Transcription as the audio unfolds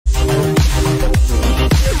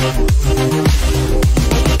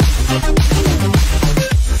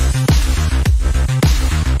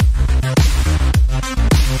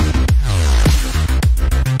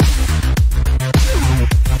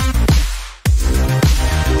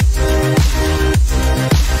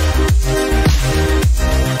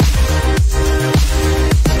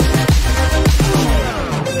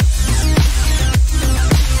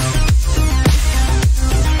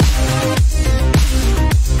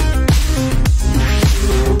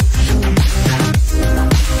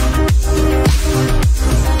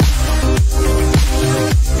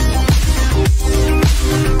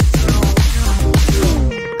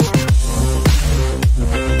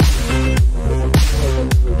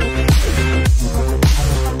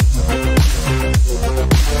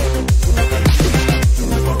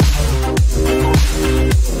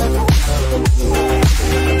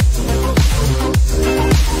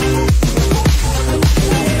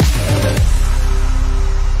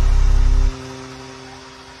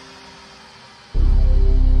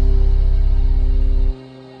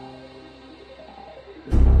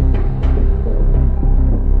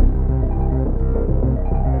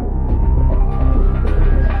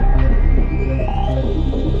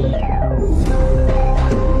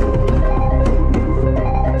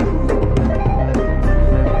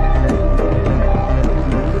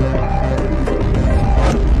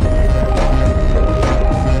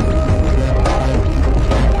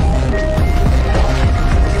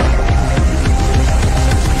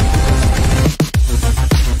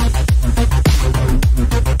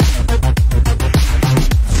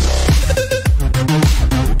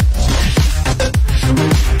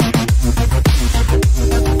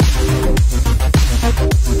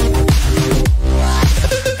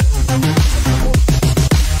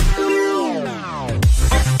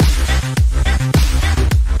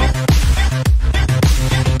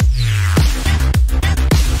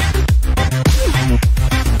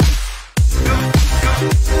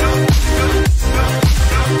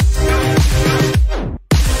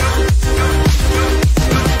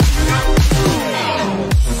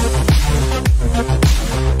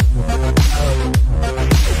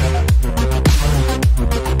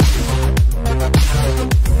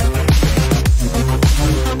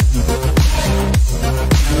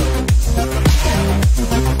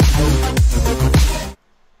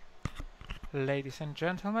Ladies and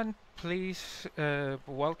gentlemen, please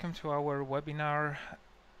welcome to our webinar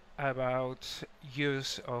about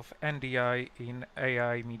use of NDI in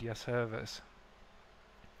AI media servers.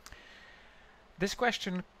 This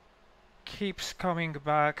question keeps coming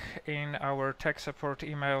back in our tech support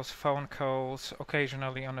emails, phone calls,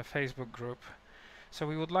 occasionally on a Facebook group. So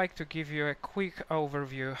we would like to give you a quick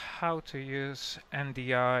overview how to use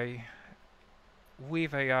NDI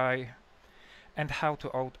with AI and how to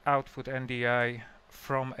output NDI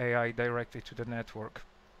from AI directly to the network.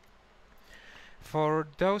 For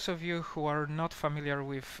those of you who are not familiar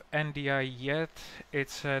with NDI yet,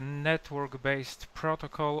 it's a network-based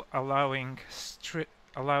protocol allowing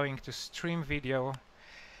to stream video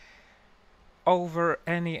over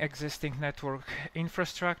any existing network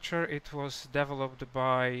infrastructure. It was developed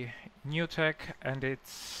by New Tech and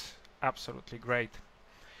it's absolutely great.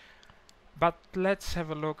 But let's have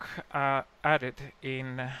a look at it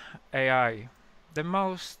in AI. The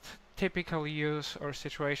most typical use or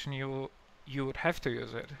situation you would have to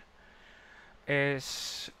use it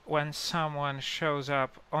is when someone shows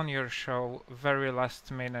up on your show very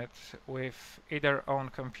last minute with either own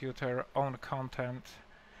computer, own content,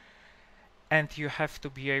 and you have to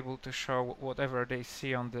be able to show whatever they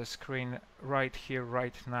see on the screen right here,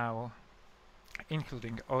 right now,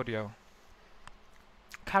 including audio.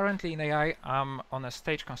 Currently in AI, I'm on a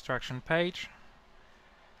stage construction page,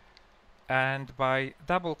 and by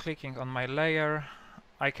double-clicking on my layer,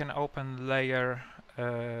 I can open layer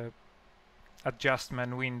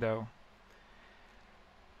adjustment window.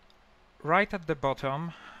 Right at the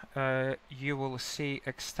bottom, you will see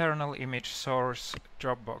external image source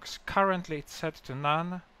Dropbox. Currently it's set to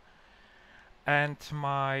none, and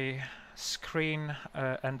my screen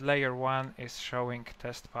and layer 1 is showing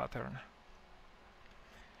test pattern.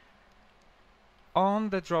 On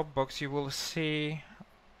the Dropbox you will see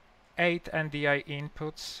 8 NDI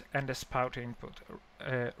inputs and a spout input.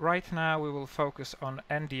 Right now we will focus on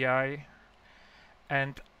NDI,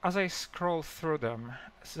 and as I scroll through them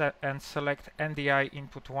and select NDI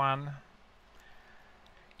input 1,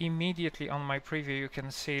 immediately on my preview you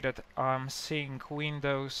can see that I'm seeing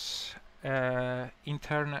Windows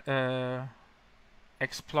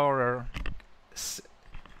Explorer,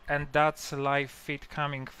 and that's a live feed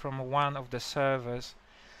coming from one of the servers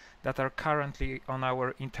that are currently on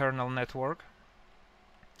our internal network.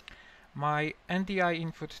 My NDI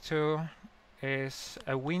input 2 is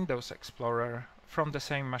a Windows Explorer from the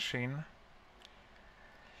same machine.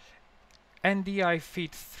 NDI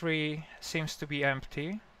feed 3 seems to be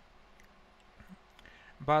empty,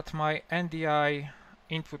 but my NDI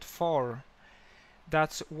input 4,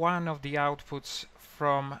 that's one of the outputs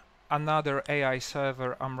from another AI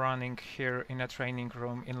server I'm running here in a training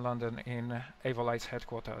room in London in Avolites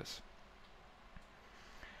headquarters.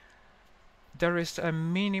 There is a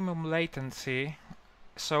minimum latency,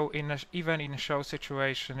 so even in a show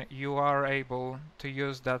situation you are able to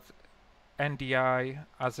use that NDI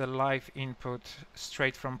as a live input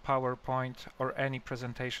straight from PowerPoint or any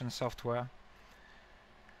presentation software.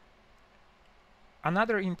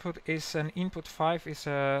 Another input is an input 5 is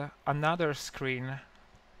another screen,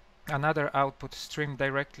 another output streamed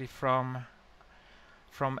directly from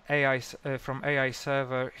AI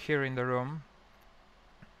server here in the room,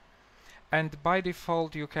 and by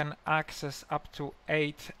default you can access up to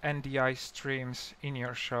 8 NDI streams in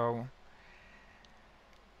your show.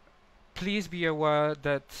 Please be aware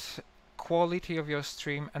that quality of your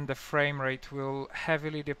stream and the frame rate will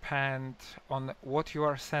heavily depend on what you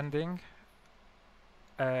are sending,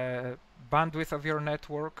 bandwidth of your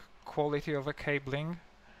network, quality of a cabling.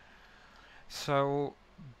 So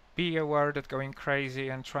be aware that going crazy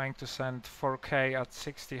and trying to send 4K at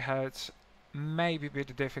 60 Hz may be a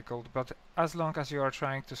bit difficult, but as long as you are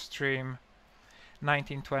trying to stream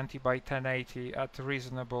 1920 by 1080 at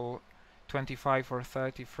reasonable 25 or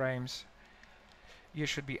 30 frames, you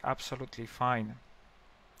should be absolutely fine.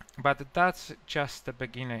 But that's just the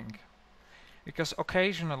beginning, because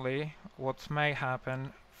occasionally what may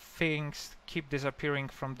happen, things keep disappearing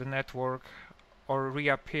from the network or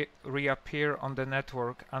reappear on the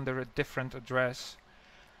network under a different address,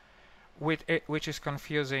 which is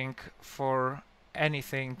confusing for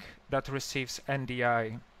anything that receives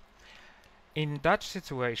NDI. In that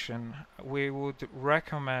situation, we would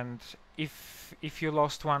recommend, if you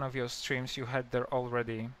lost one of your streams you had there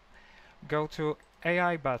already, go to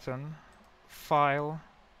AI button, File,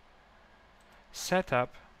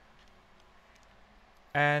 Setup,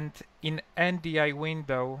 and in NDI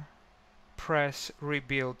window press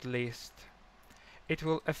Rebuild List. It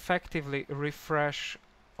will effectively refresh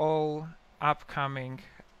all upcoming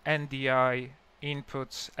NDI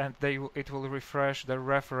inputs, and it will refresh the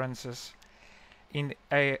references in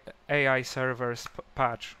AI servers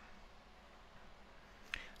patch.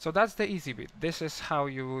 So that's the easy bit. This is how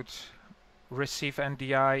you would receive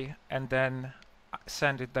NDI and then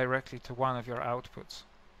send it directly to one of your outputs.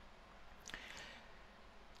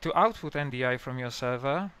 To output NDI from your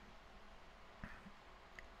server,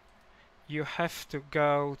 you have to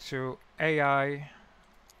go to AI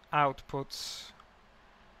outputs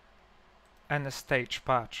and a stage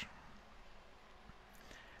patch.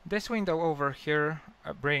 This window over here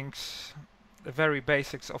brings the very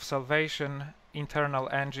basics of Salvation, internal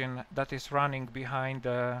engine that is running behind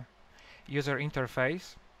the user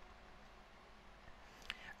interface.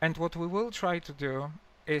 And what we will try to do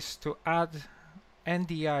is to add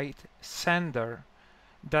NDI sender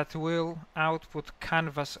that will output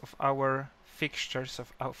canvas of our fixtures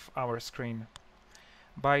of our screen.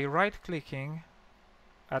 By right-clicking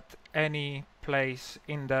at any place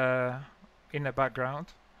in the background,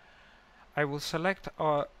 I will select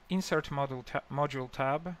our Insert Module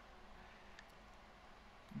tab,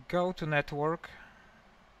 go to Network,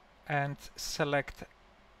 and select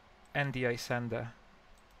NDI sender.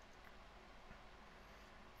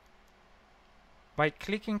 By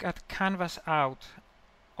clicking at Canvas Out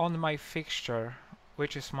on my fixture,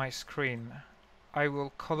 which is my screen, I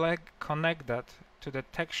will connect that to the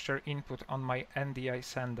texture input on my NDI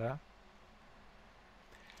sender.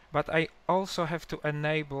 But I also have to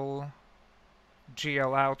enable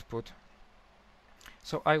GL output.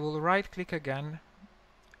 So I will right-click again,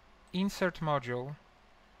 Insert Module,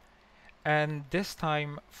 and this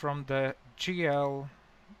time from the GL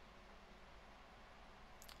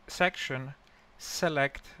section,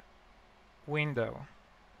 select Window.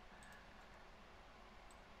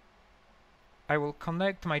 I will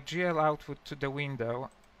connect my GL output to the window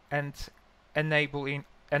and enable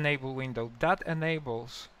window. That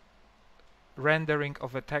enables rendering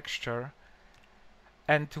of a texture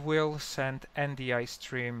and will send NDI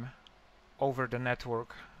stream over the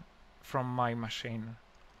network from my machine.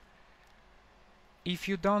 If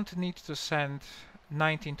you don't need to send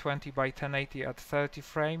 1920 by 1080 at 30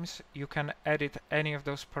 frames, you can edit any of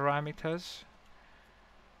those parameters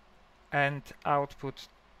and output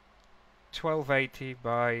 1280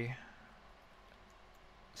 by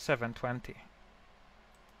 720.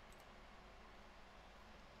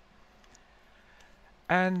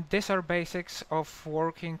 And these are basics of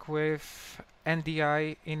working with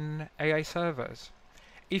NDI in AI servers.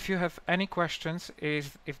 If you have any questions,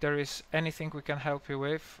 if there is anything we can help you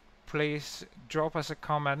with, please drop us a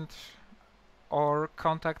comment or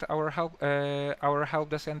contact our help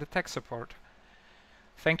desk and the tech support.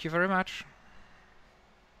 Thank you very much.